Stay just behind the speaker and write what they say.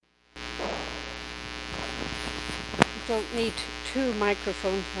don't need two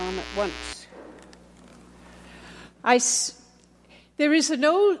microphones on at once. There is an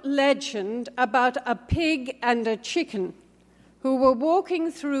old legend about a pig and a chicken who were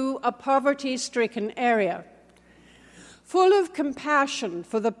walking through a poverty-stricken area. Full of compassion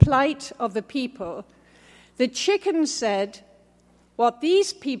for the plight of the people, the chicken said, "What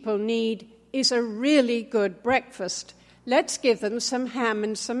these people need is a really good breakfast. Let's give them some ham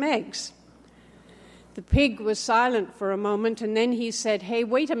and some eggs." The pig was silent for a moment, and then he said, "Hey,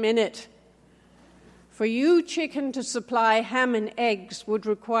 wait a minute. For you, chicken, to supply ham and eggs would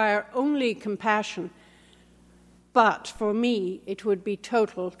require only compassion, but for me, it would be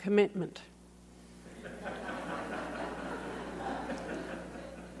total commitment."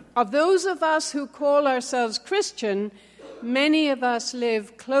 Of those of us who call ourselves Christian, many of us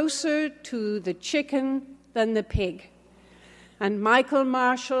live closer to the chicken than the pig. And Michael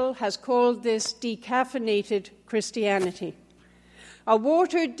Marshall has called this decaffeinated Christianity, a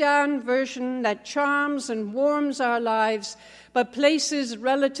watered-down version that charms and warms our lives but places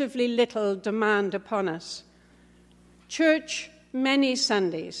relatively little demand upon us. Church many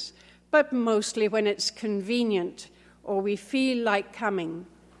Sundays, but mostly when it's convenient or we feel like coming.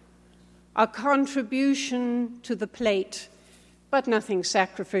 A contribution to the plate, but nothing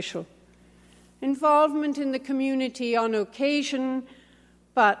sacrificial. Involvement in the community on occasion,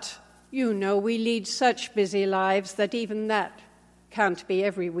 but we lead such busy lives that even that can't be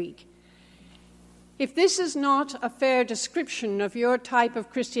every week. If this is not a fair description of your type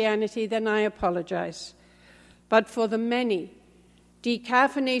of Christianity, then I apologize. But for the many,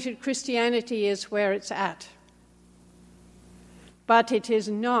 decaffeinated Christianity is where it's at. But it is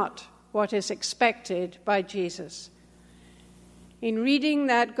not what is expected by Jesus. In the reading from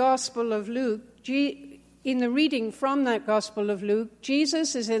that Gospel of Luke,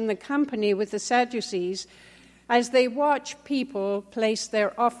 Jesus is in the company with the Sadducees as they watch people place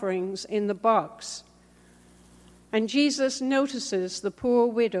their offerings in the box. And Jesus notices the poor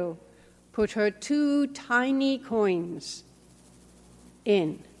widow put her 2 tiny coins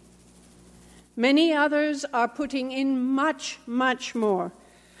in. Many others are putting in much, much more.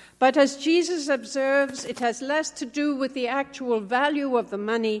 But as Jesus observes, it has less to do with the actual value of the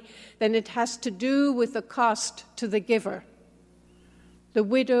money than it has to do with the cost to the giver. The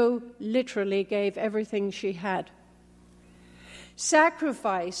widow literally gave everything she had.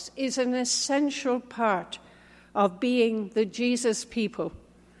 Sacrifice is an essential part of being the Jesus people.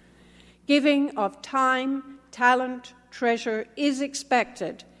 Giving of time, talent, treasure is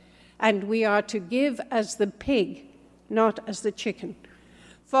expected, and we are to give as the pig, not as the chicken.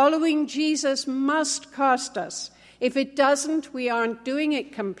 Following Jesus must cost us. If it doesn't, we aren't doing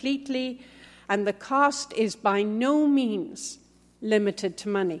it completely, and the cost is by no means limited to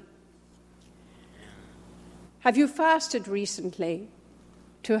money. Have you fasted recently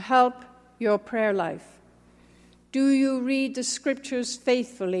to help your prayer life? Do you read the scriptures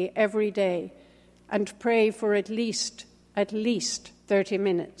faithfully every day and pray for at least 30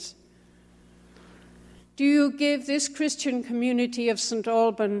 minutes? Do you give this Christian community of St.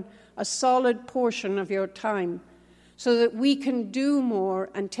 Alban a solid portion of your time so that we can do more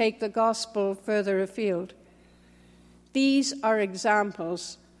and take the gospel further afield? These are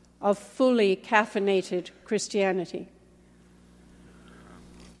examples of fully caffeinated Christianity.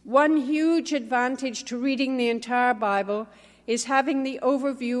 One huge advantage to reading the entire Bible is having the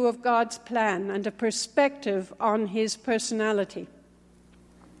overview of God's plan and a perspective on his personality.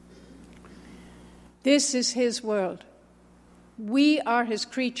 This is his world. We are his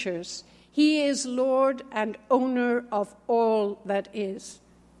creatures. He is Lord and owner of all that is,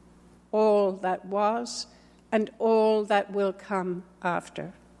 all that was, and all that will come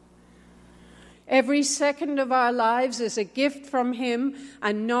after. Every second of our lives is a gift from him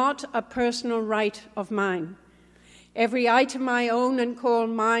and not a personal right of mine. Every item I own and call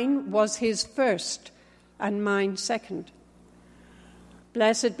mine was his first and mine second.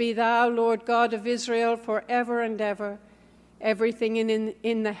 Blessed be thou, Lord God of Israel, forever and ever. Everything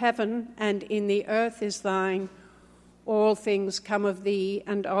in the heaven and in the earth is thine. All things come of thee,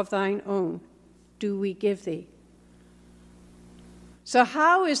 and of thine own do we give thee. So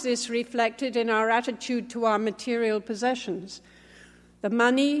how is this reflected in our attitude to our material possessions? The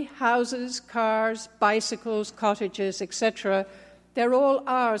money, houses, cars, bicycles, cottages, etc., they're all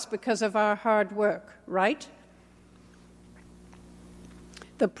ours because of our hard work, right?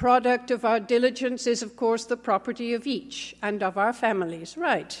 The product of our diligence is, of course, the property of each and of our families,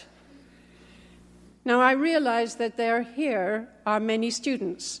 right? Now, I realize that here are many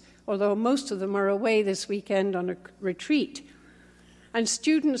students, although most of them are away this weekend on a retreat. And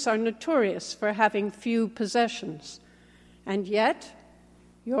students are notorious for having few possessions. And yet,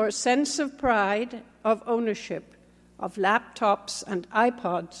 your sense of pride, of ownership, of laptops and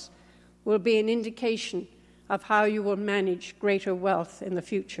iPods will be an indication of how you will manage greater wealth in the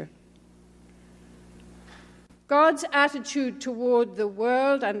future. God's attitude toward the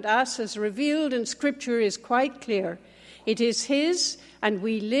world and us as revealed in Scripture is quite clear. It is His, and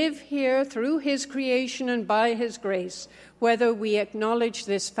we live here through His creation and by His grace, whether we acknowledge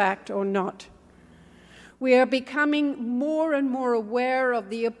this fact or not. We are becoming more and more aware of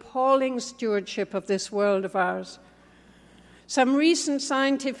the appalling stewardship of this world of ours. Some recent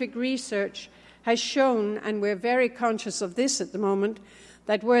scientific research has shown, and we're very conscious of this at the moment,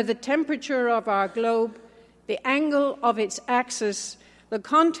 that where the temperature of our globe, the angle of its axis, the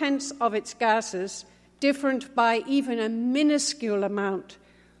contents of its gases, different by even a minuscule amount,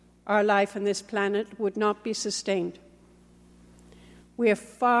 our life on this planet would not be sustained. We are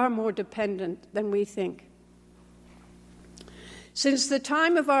far more dependent than we think. Since the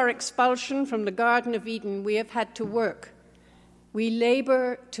time of our expulsion from the Garden of Eden, we have had to work. We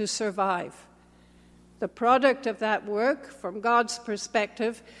labor to survive. The product of that work, from God's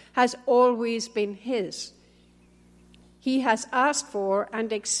perspective, has always been His. He has asked for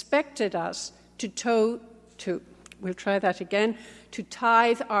and expected us to tithe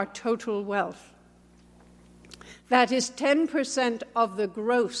our total wealth. That is 10% of the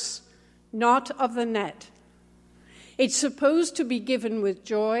gross, not of the net. It's supposed to be given with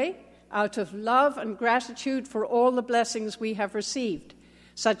joy, out of love and gratitude for all the blessings we have received,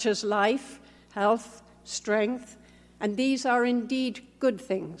 such as life, health, strength, and these are indeed good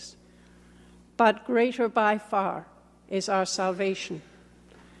things. But greater by far is our salvation.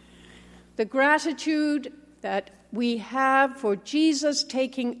 The gratitude that we have for Jesus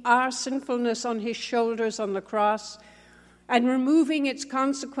taking our sinfulness on His shoulders on the cross and removing its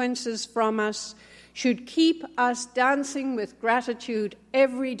consequences from us should keep us dancing with gratitude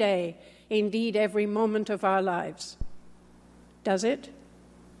every day, indeed every moment of our lives. Does it?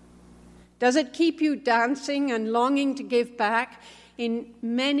 Does it keep you dancing and longing to give back in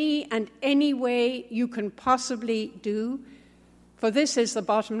many and any way you can possibly do? For this is the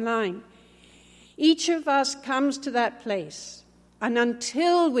bottom line. Each of us comes to that place, and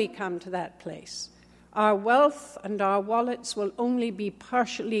until we come to that place, our wealth and our wallets will only be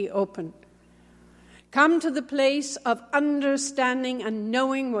partially open. Come to the place of understanding and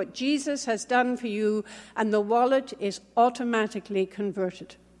knowing what Jesus has done for you, and the wallet is automatically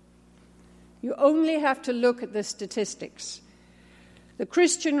converted. You only have to look at the statistics. The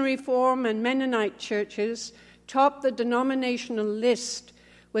Christian Reform and Mennonite churches top the denominational list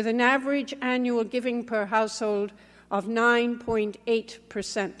with an average annual giving per household of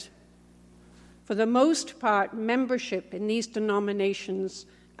 9.8%. For the most part, membership in these denominations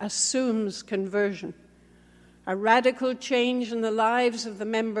assumes conversion, a radical change in the lives of the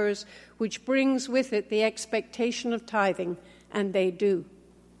members which brings with it the expectation of tithing, and they do.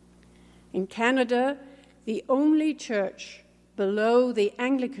 In Canada, the only church below the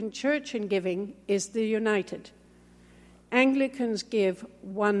Anglican Church in giving is the United. Anglicans give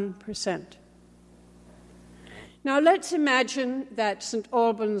 1%. Now let's imagine that St.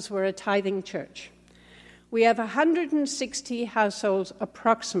 Albans were a tithing church. We have 160 households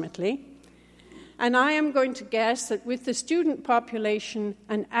approximately, and I am going to guess that with the student population,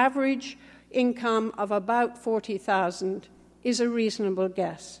 an average income of about 40,000 is a reasonable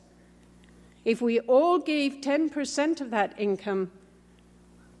guess. If we all gave 10% of that income,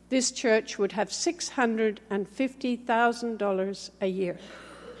 this church would have $650,000 a year.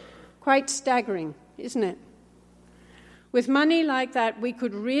 Quite staggering, isn't it? With money like that, we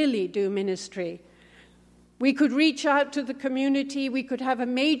could really do ministry. We could reach out to the community. We could have a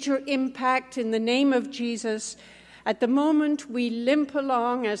major impact in the name of Jesus. At the moment, we limp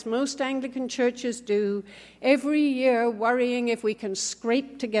along, as most Anglican churches do, every year worrying if we can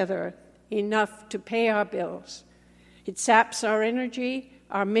scrape together enough to pay our bills. It saps our energy,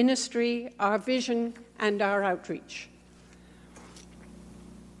 our ministry, our vision, and our outreach.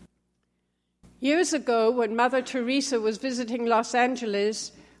 Years ago, when Mother Teresa was visiting Los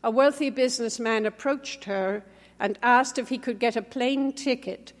Angeles, a wealthy businessman approached her and asked if he could get a plane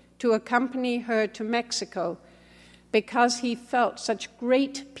ticket to accompany her to Mexico because he felt such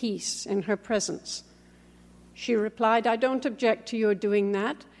great peace in her presence. She replied, "I don't object to your doing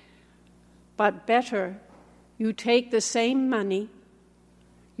that, but better you take the same money,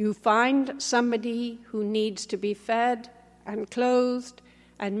 you find somebody who needs to be fed and clothed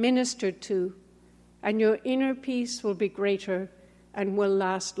and ministered to, and your inner peace will be greater and will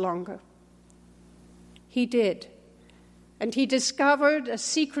last longer." He did, And he discovered a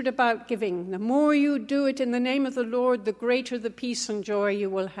secret about giving. The more you do it in the name of the Lord, the greater the peace and joy you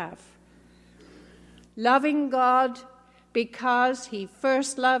will have. Loving God because he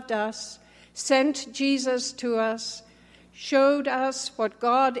first loved us, sent Jesus to us, showed us what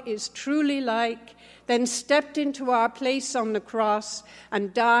God is truly like, then stepped into our place on the cross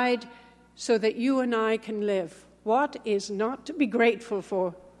and died so that you and I can live. What is not to be grateful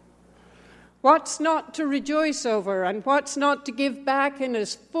for? What's not to rejoice over, and what's not to give back in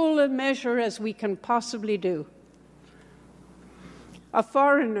as full a measure as we can possibly do? A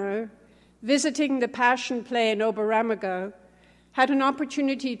foreigner visiting the Passion Play in Oberammergau had an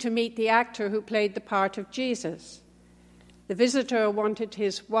opportunity to meet the actor who played the part of Jesus. The visitor wanted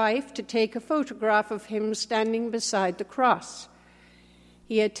his wife to take a photograph of him standing beside the cross.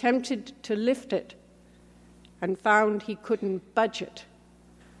 He attempted to lift it and found he couldn't budge it.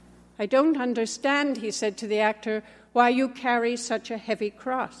 "I don't understand," he said to the actor, "why you carry such a heavy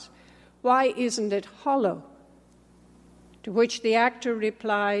cross. Why isn't it hollow?" To which the actor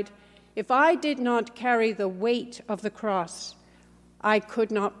replied, "If I did not carry the weight of the cross, I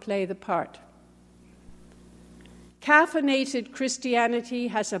could not play the part." Caffeinated Christianity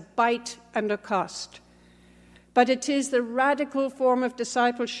has a bite and a cost, but it is the radical form of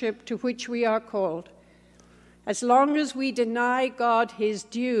discipleship to which we are called. As long as we deny God his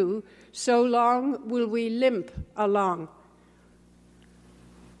due, so long will we limp along.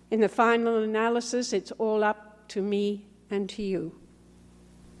 In the final analysis, it's all up to me and to you.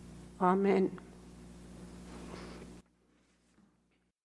 Amen.